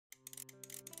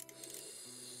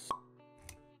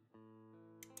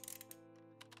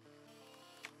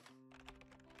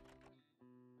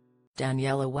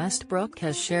Danniella Westbrook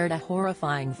has shared a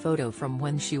horrifying photo from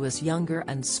when she was younger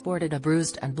and sported a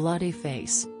bruised and bloody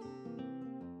face.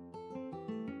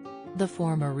 The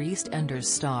former EastEnders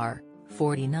star,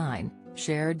 49,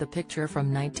 shared the picture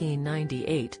from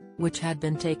 1998, which had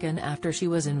been taken after she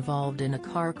was involved in a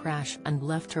car crash and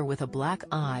left her with a black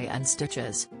eye and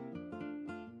stitches.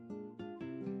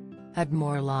 "Had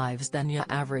more lives than ya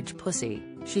average pussy,"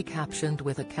 she captioned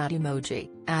with a cat emoji,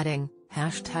 adding,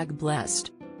 #blessed.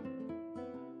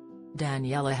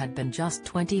 Danniella had been just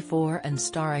 24 and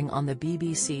starring on the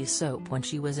BBC soap when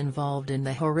she was involved in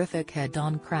the horrific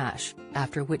head-on crash,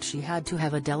 after which she had to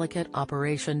have a delicate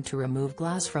operation to remove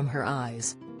glass from her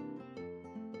eyes.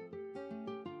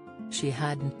 She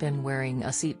hadn't been wearing a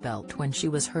seatbelt when she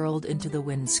was hurled into the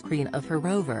windscreen of her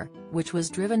Rover, which was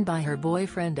driven by her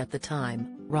boyfriend at the time,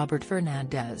 Robert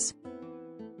Fernandez.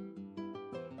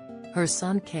 Her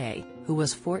son Kay, who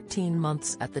was 14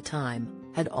 months at the time,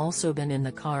 had also been in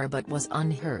the car but was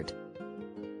unhurt.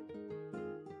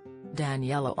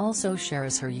 Danniella also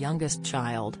shares her youngest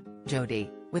child,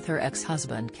 Jodie, with her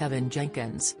ex-husband Kevin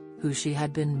Jenkins, who she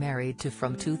had been married to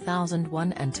from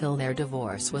 2001 until their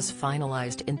divorce was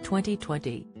finalized in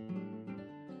 2020.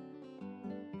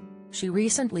 She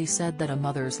recently said that a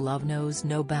mother's love knows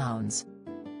no bounds.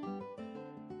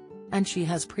 And she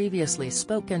has previously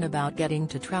spoken about getting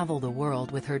to travel the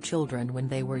world with her children when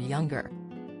they were younger.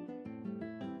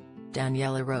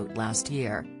 Danniella wrote last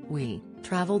year, "We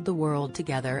traveled the world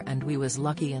together and we was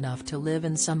lucky enough to live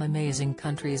in some amazing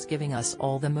countries, giving us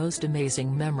all the most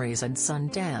amazing memories and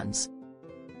Sundance."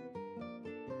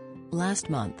 Last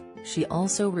month, she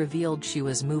also revealed she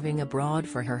was moving abroad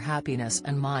for her happiness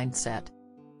and mindset.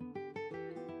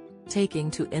 Taking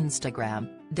to Instagram,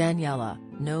 Danniella,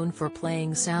 known for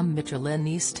playing Sam Mitchell in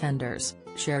EastEnders,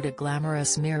 shared a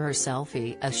glamorous mirror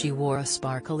selfie as she wore a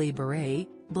sparkly beret,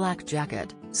 black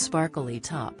jacket, sparkly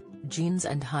top, jeans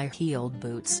and high-heeled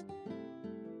boots.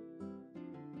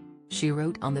 She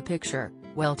wrote on the picture,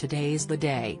 "Well, today's the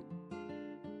day.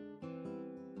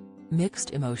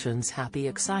 Mixed emotions, happy,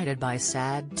 excited by,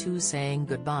 sad too, saying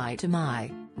goodbye to my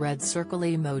red circle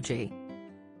emoji.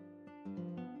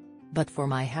 But for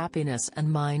my happiness and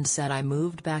mindset I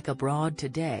moved back abroad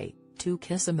today, 2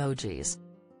 kiss emojis."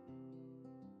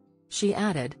 She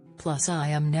added, "Plus I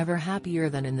am never happier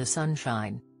than in the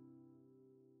sunshine."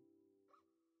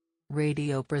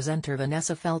 Radio presenter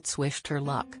Vanessa Feltz wished her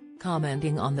luck,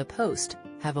 commenting on the post,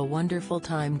 "Have a wonderful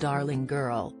time, darling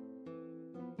girl."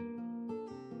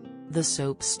 The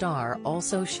soap star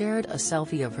also shared a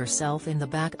selfie of herself in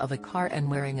the back of a car and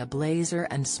wearing a blazer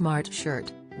and smart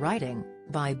shirt, writing,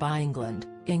 "Bye bye England,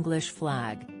 English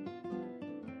flag."